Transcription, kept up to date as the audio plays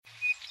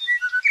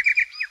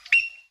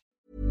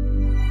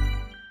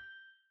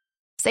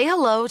Say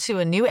hello to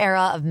a new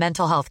era of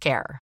mental health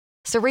care.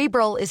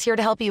 Cerebral is here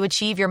to help you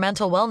achieve your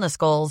mental wellness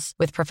goals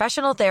with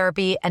professional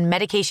therapy and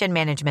medication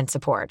management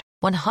support.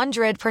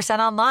 100%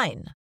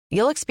 online.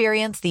 You'll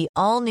experience the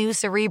all-new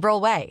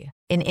Cerebral Way,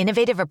 an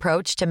innovative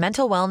approach to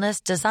mental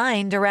wellness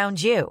designed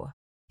around you.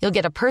 You'll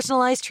get a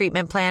personalized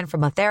treatment plan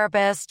from a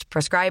therapist,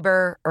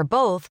 prescriber, or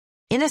both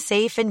in a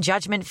safe and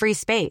judgment-free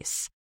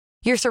space.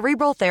 Your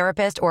Cerebral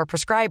therapist or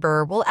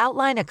prescriber will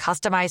outline a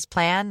customized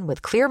plan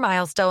with clear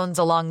milestones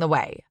along the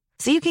way,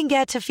 so you can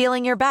get to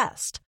feeling your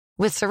best.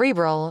 With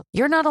Cerebral,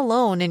 you're not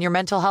alone in your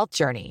mental health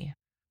journey.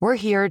 We're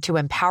here to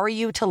empower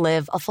you to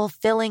live a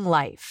fulfilling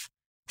life.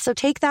 So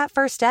take that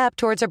first step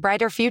towards a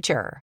brighter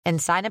future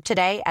and sign up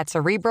today at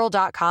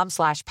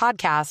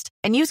Cerebral.com/podcast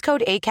and use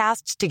code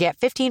ACAST to get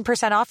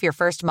 15% off your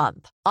first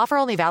month. Offer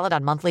only valid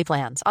on monthly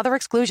plans. Other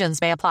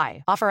exclusions may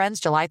apply. Offer ends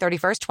July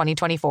 31st,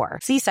 2024.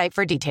 See site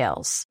for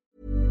details.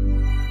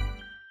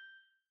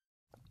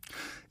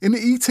 In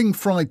Eating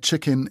Fried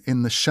Chicken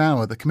in the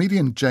Shower, the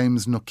comedian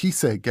James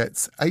Nokise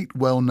gets 8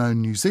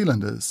 well-known New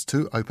Zealanders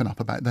to open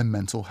up about their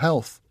mental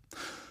health.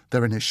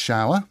 They're in his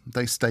shower,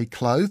 they stay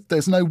clothed,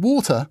 there's no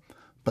water,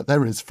 but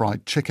there is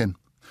fried chicken.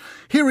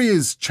 Here he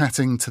is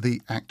chatting to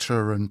the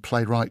actor and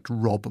playwright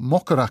Rob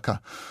Mokaraka,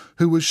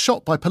 who was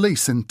shot by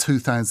police in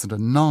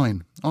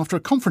 2009 after a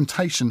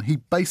confrontation he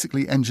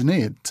basically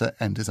engineered to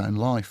end his own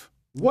life.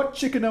 What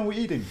chicken are we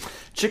eating?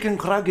 Chicken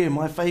karage,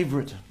 my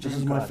favourite. This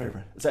is my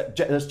favourite. Is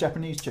that's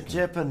Japanese chicken?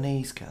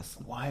 Japanese, cuz.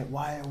 Why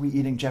are we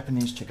eating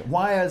Japanese chicken?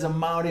 Why is a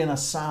Maori and a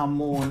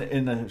Samoan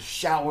in a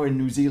shower in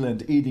New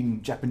Zealand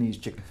eating Japanese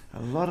chicken?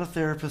 A lot of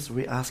therapists will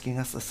be asking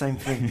us the same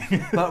thing.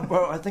 But,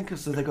 bro, I think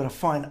it's that they've got a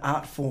fine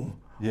art form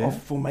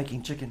for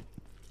making chicken.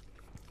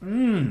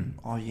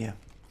 Oh, yeah.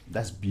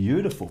 That's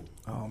beautiful.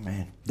 Oh,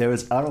 man. There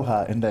is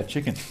aroha in that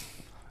chicken.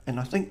 And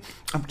I think,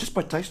 just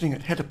by tasting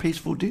it, had a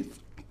peaceful death.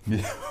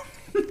 Yeah.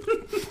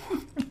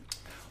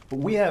 But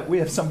we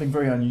have something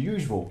very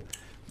unusual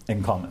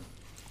in common,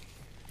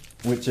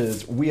 which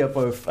is we are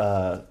both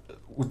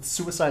with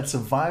suicide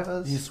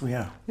survivors. Yes, we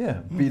are.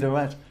 Yeah, be the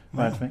right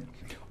thing.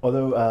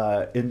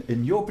 Although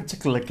in your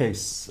particular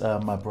case,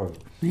 my bro,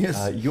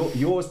 yes,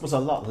 yours was a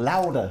lot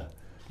louder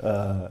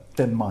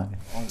than mine.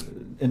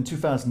 In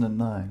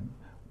 2009,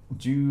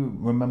 do you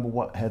remember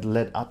what had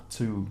led up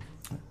to?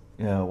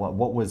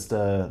 What was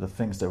the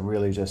things that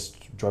really just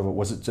drove it?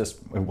 Was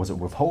it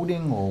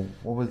withholding, or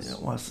what was?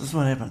 This is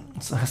what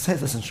happened. So I say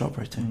this in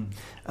Shopro too.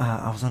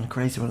 I was in a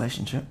crazy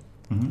relationship.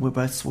 We're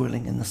both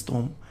swirling in the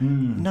storm.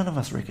 None of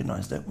us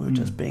recognised it. We were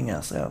just being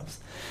ourselves.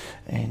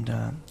 And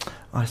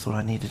I thought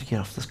I needed to get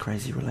off this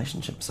crazy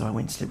relationship, so I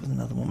went and slept with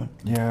another woman.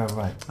 Yeah,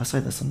 right. I say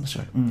this on the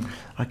show.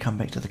 I come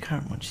back to the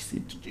current one. She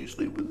said, "Did you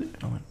sleep with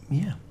it?" I went,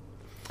 "Yeah."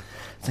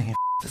 Thinking,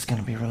 it's going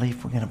to be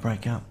relief. We're going to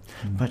break up.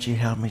 But she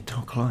held me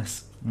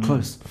close.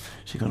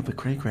 She got a bit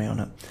cray on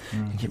it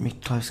and kept me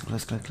close.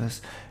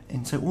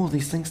 And so all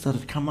these things started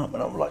to come up,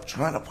 and I'm like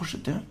trying to push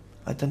it down.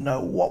 I didn't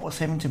know what was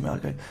happening to me. I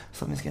go,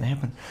 something's going to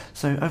happen.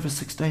 So over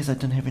 6 days, I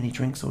didn't have any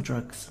drinks or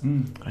drugs.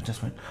 I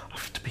just went, I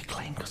have to be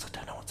clean because I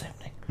don't know what's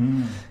happening.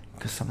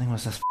 Because something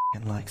was just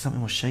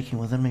something was shaking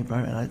within me, bro,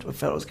 and I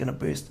felt it was going to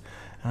burst,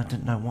 and I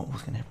didn't know what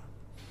was going to happen.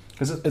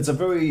 Because it's a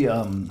very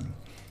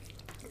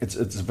it's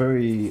a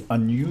very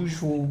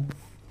unusual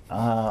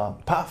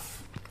path.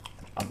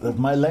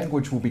 My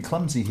language will be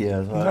clumsy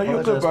here. So no,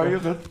 you're good, bro. You're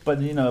good. But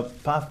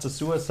path to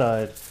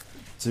suicide,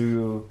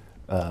 to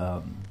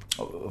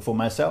for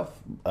myself,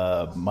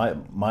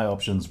 my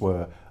options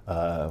were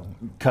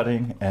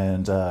cutting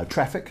and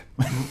traffic.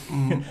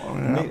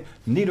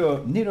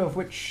 Neither of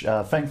which,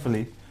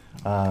 thankfully,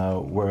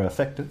 were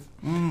effective.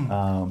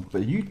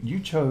 But you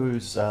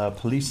chose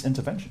police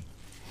intervention.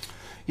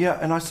 Yeah,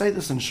 and I say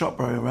this in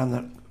Shopro around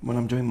that when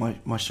I'm doing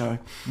my show,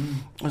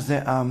 is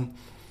that I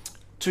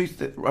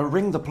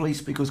ring the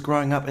police because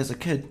growing up as a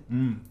kid,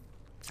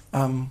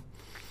 I'd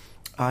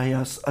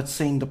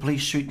seen the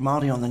police shoot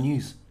Māori on the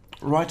news,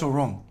 right or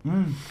wrong.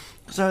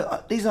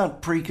 So these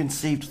aren't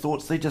preconceived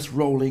thoughts, they're just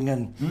rolling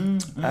in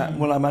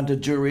when I'm under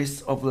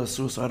duress of the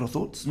suicidal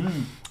thoughts.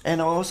 And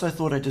I also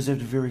thought I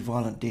deserved a very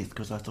violent death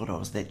because I thought I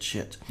was that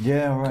shit.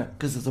 Yeah, right.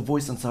 Because there's a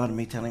voice inside of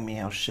me telling me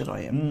how shit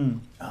I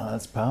am. Oh,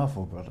 that's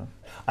powerful, brother.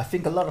 I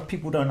think a lot of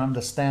people don't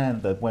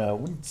understand that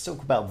when we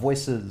talk about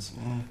voices,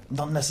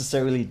 not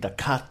necessarily the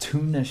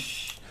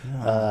cartoonish,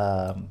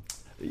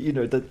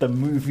 the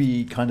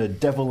movie kind of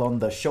devil on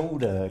the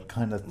shoulder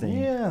kind of thing.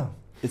 Yeah.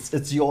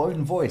 It's your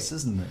own voice,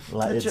 isn't it?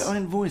 It's your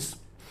own voice.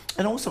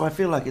 And also I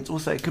feel like it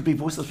could be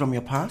voices from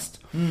your past,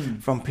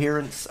 from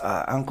parents,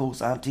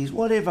 uncles, aunties,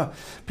 whatever.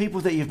 People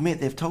that you've met,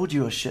 they've told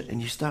you a shit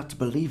and you start to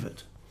believe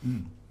it.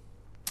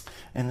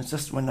 And it's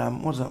just when,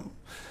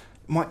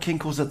 Mike King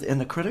calls it the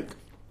inner critic.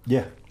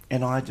 Yeah.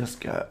 And I go,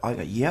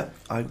 yeah,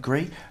 I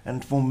agree.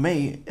 And for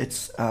me,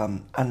 it's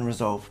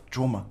unresolved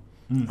trauma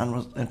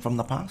and from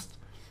the past.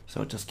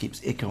 So it just keeps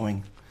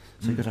echoing.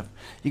 So you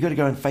got to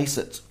go and face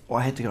it. Well,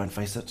 I had to go and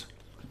face it.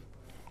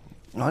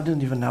 I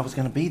didn't even know it was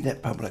going to be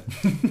that public.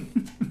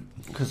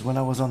 Because when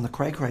I was on the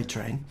cray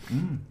train,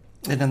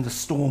 And in the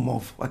storm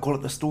of, I call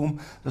it the storm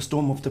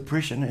of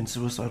depression and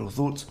suicidal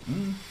thoughts,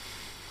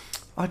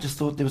 I just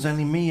thought there was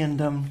only me and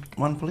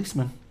one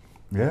policeman.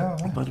 Yeah.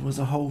 But it was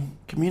a whole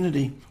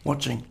community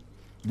watching.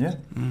 Yeah.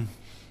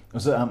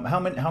 Was it,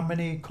 how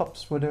many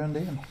cops were there in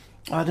the end?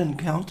 I didn't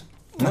count,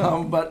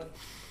 but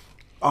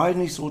I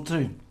only saw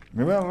 2.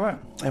 Right.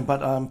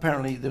 But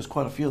apparently there was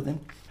quite a few of them.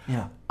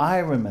 Yeah. I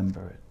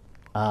remember it.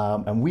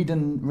 And we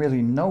didn't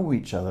really know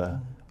each other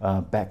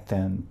back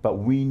then, but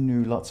we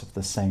knew lots of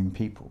the same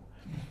people.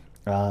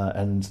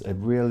 And it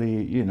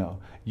really,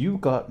 you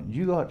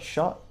got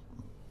shot,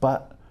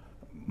 but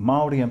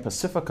Māori and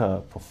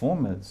Pacifica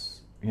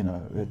performers,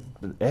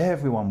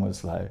 everyone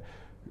was like,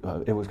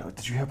 it was going,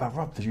 did you hear about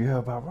Rob? Did you hear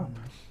about Rob?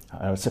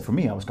 Except for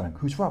me, I was going,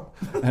 who's Rob?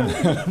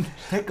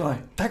 That guy.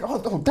 That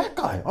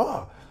guy.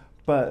 Oh.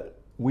 But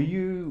were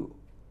you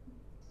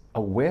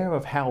aware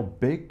of how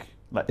big,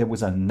 like it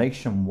was a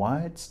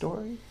nationwide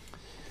story?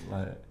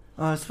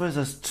 I suppose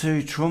I was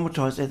too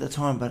traumatized at the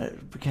time, but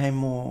it became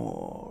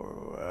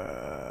more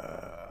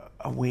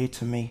aware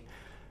to me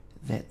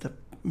that the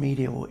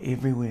media were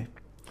everywhere.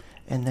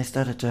 And they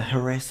started to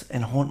harass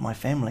and haunt my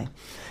family,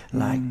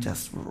 like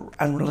just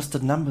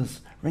unrealistic numbers,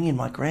 ringing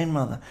my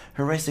grandmother,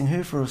 harassing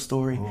her for a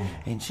story.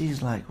 And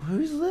she's like,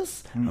 who's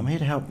this? I'm here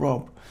to help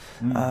Rob.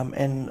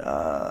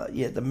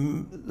 The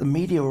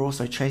media were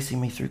also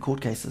chasing me through court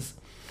cases.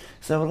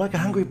 So like a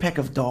hungry pack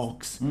of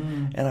dogs.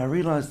 And I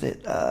realised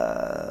that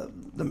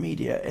the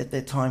media at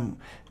that time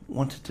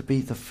wanted to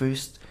be the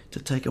first to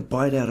take a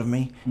bite out of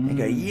me and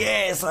go,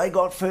 yes, I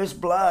got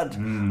first blood.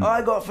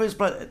 I got first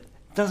blood.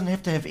 It doesn't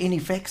have to have any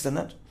facts in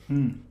it.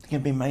 It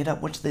can be made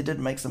up, which they did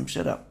make some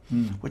shit up,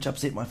 which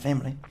upset my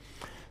family.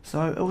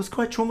 So it was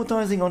quite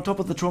traumatizing on top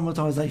of the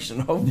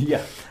traumatization of.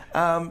 Yeah.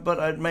 But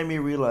it made me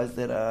realise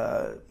that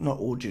not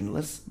all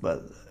journalists,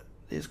 but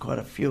there's quite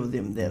a few of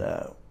them that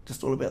are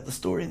just all about the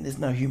story and there's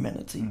no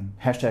humanity.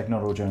 Hashtag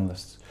not all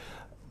journalists.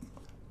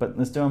 But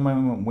there's still a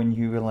moment when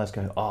you realise,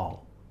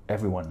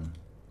 everyone's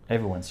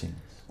seen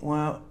this.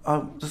 Well,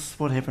 this is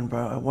what happened,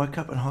 bro. I woke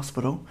up in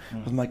hospital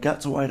with my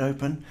guts wide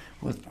open,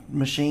 with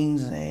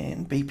machines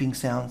and beeping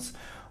sounds,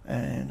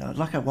 and I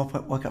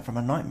woke up from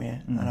a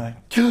nightmare, and I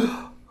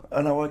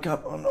woke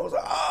up and I was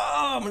like,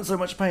 I'm in so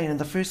much pain. And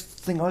the first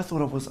thing I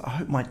thought of was, I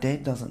hope my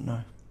dad doesn't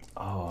know.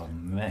 Oh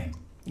man,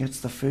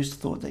 it's the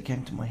first thought that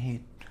came to my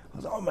head. I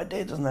was like, my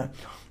dad doesn't know.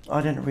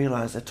 I didn't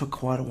realise it took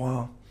quite a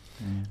while.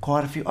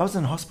 Quite a few. I was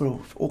in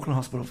hospital, Auckland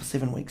Hospital for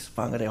 7 weeks,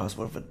 Whangarei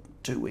Hospital for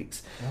 2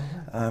 weeks.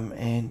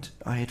 And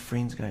I had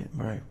friends go,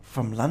 bro,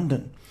 from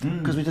London,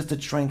 because we just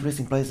did strange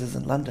resting places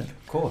in London.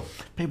 Of course.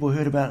 People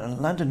heard about it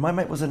in London. My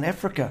mate was in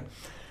Africa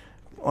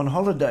on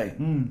holiday.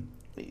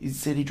 He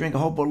said he drank a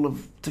whole bottle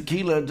of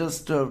tequila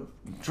just to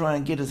try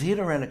and get his head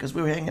around it because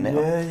we were hanging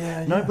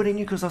out. Nobody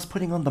knew because I was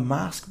putting on the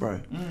mask,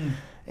 bro.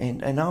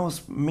 And I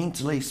was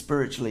mentally,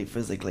 spiritually,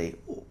 physically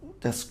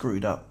just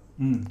screwed up.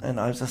 And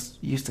I was just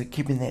used to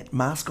keeping that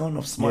mask on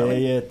of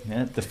smiling. Yeah.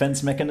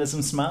 Defense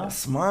mechanism smile.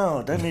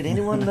 Smile. Don't let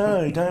anyone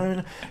know.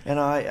 Don't.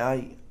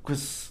 And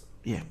this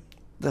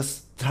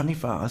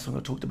taniwha, I think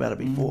I talked about it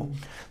before.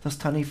 This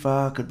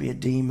taniwha could be a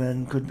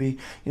demon, could be,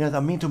 the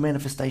mental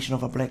manifestation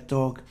of a black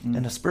dog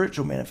and a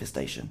spiritual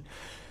manifestation.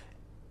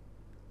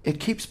 It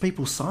keeps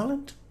people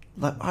silent.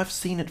 Like I've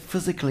seen it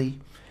physically.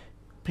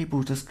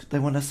 People they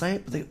want to say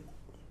it, but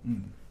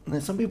and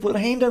there's some people put a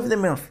hand over their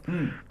mouth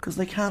because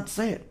they can't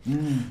say it.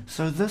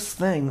 So this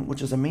thing,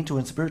 which is a mental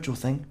and spiritual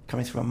thing,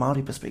 coming from a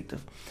Māori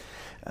perspective,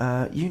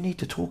 you need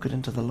to talk it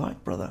into the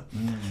light, brother,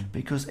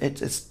 because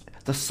it's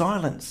the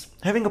silence.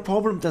 Having a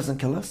problem doesn't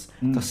kill us.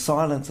 The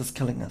silence is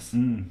killing us.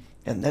 And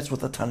that's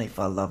what the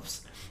taniwha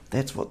loves.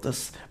 That's what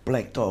this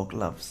black dog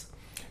loves.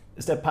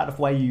 Is that part of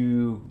why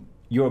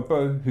you're a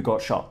bro who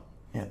got shot?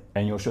 Yeah.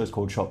 And your show's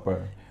called Shot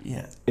Bro.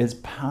 Yeah. Is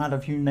part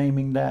of you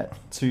naming that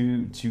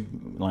to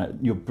like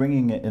you're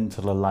bringing it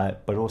into the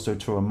light, but also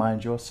to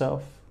remind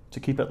yourself to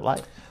keep it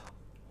light?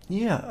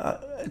 Yeah,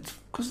 it's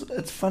because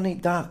it's funny,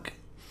 dark,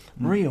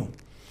 real.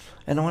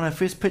 And when I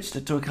first pitched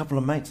it to a couple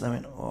of mates, they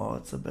went, "Oh,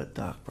 it's a bit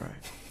dark, bro.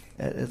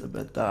 It is a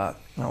bit dark."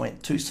 And I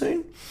went, "Too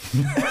soon?"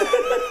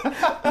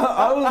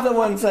 I was the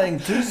one saying,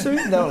 "Too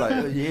soon?" They were like,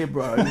 "Oh, yeah,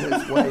 bro,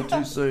 it's way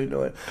too soon."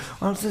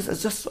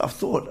 It's just I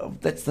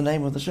thought that's the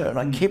name of the show, and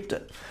I kept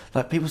it.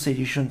 Like people said,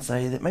 you shouldn't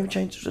say that. Maybe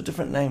change it to a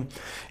different name,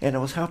 and it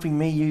was helping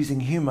me using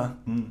humour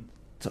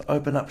to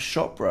open up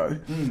Shop Bro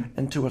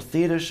into a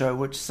theatre show,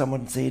 which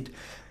someone said.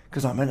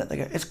 Because I'm in it, they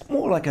go, it's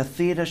more like a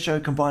theatre show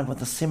combined with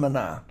a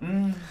seminar.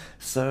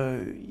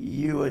 So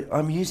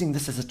I'm using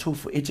this as a tool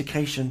for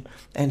education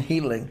and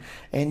healing,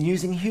 and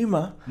using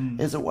humour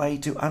as a way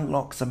to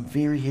unlock some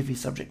very heavy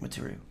subject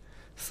material.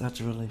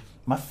 Such a relief.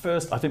 I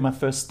think my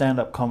first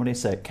stand-up comedy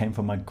set came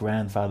from my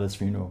grandfather's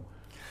funeral,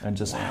 and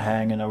just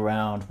hanging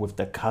around with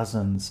the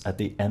cousins at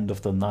the end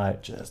of the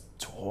night, just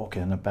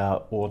talking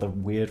about all the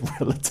weird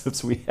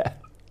relatives we had.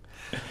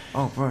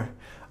 Oh, bro.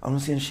 I'm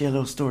just going to share a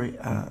little story.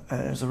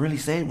 It was a really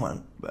sad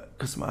one,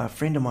 because a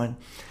friend of mine,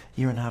 a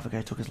year and a half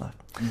ago, took his life.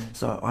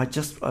 So I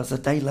was a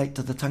day late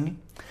to the tangi,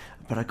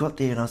 but I got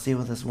there and I was there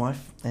with his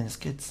wife and his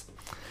kids.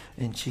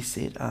 And she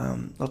said,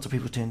 lots of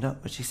people turned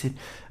up, but she said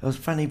it was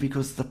funny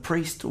because the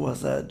priest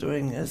was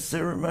doing a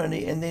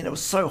ceremony, and then it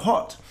was so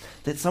hot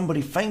that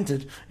somebody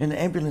fainted, and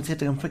the ambulance had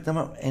to come pick them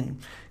up and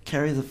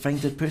carry the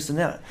fainted person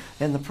out.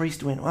 And the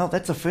priest went, well,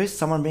 that's a first,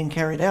 someone being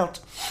carried out.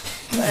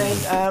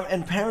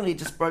 And apparently it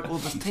just broke all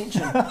this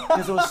tension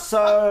because it was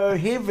so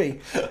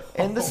heavy.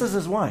 And this is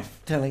his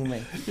wife telling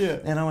me. Yeah.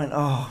 And I went,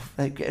 oh,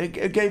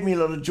 it gave me a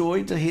lot of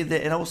joy to hear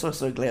that. And also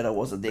so glad I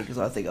wasn't there because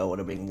I think I would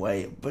have been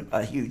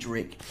a huge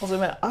wreck. Also,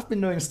 man, I've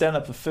been doing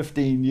stand-up for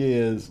 15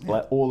 years,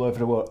 like all over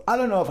the world. I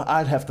don't know if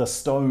I'd have the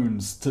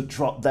stones to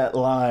drop that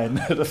line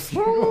at a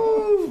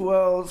funeral.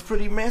 Well, it's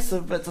pretty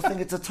massive, but I think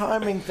it's a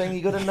timing thing.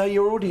 You got to know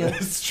your audience.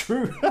 It's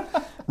true.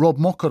 Rob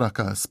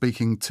Mokaraka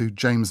speaking to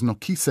James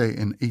Nokise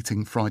in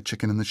Eating Fried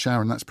Chicken in the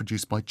Shower, and that's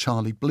produced by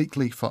Charlie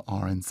Bleakley for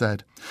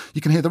RNZ.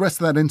 You can hear the rest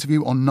of that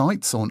interview on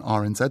Nights on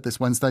RNZ this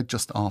Wednesday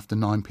just after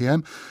 9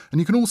 p.m. And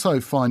you can also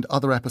find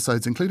other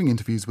episodes, including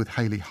interviews with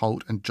Hayley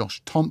Holt and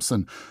Josh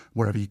Thompson,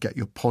 wherever you get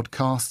your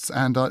podcasts,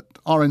 and at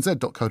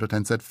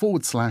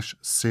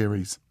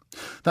rnz.co.nz/series.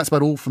 That's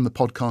about all from the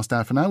podcast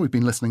hour for now. We've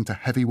been listening to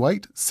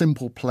Heavyweight,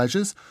 Simple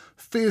Pleasures,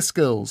 Fear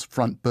Skills,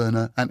 Front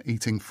Burner, and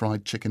Eating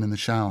Fried Chicken in the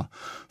Shower.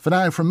 For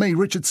now, from me,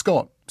 Richard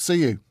Scott, see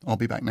you. I'll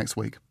be back next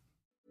week.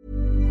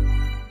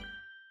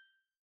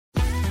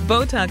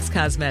 Botox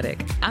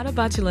Cosmetic, out of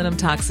botulinum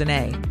toxin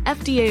A,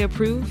 FDA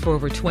approved for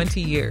over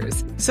 20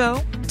 years.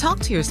 So,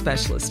 talk to your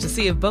specialist to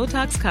see if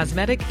Botox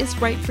Cosmetic is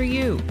right for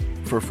you.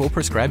 For full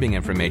prescribing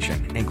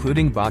information,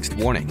 including boxed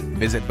warning,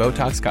 visit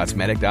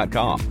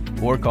BotoxCosmetic.com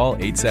or call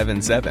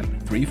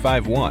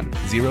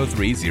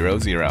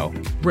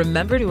 877-351-0300.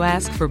 Remember to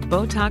ask for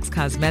Botox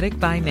Cosmetic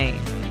by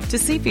name. To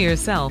see for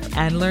yourself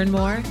and learn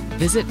more,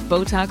 visit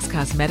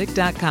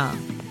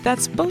BotoxCosmetic.com.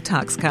 That's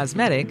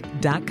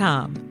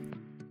BotoxCosmetic.com.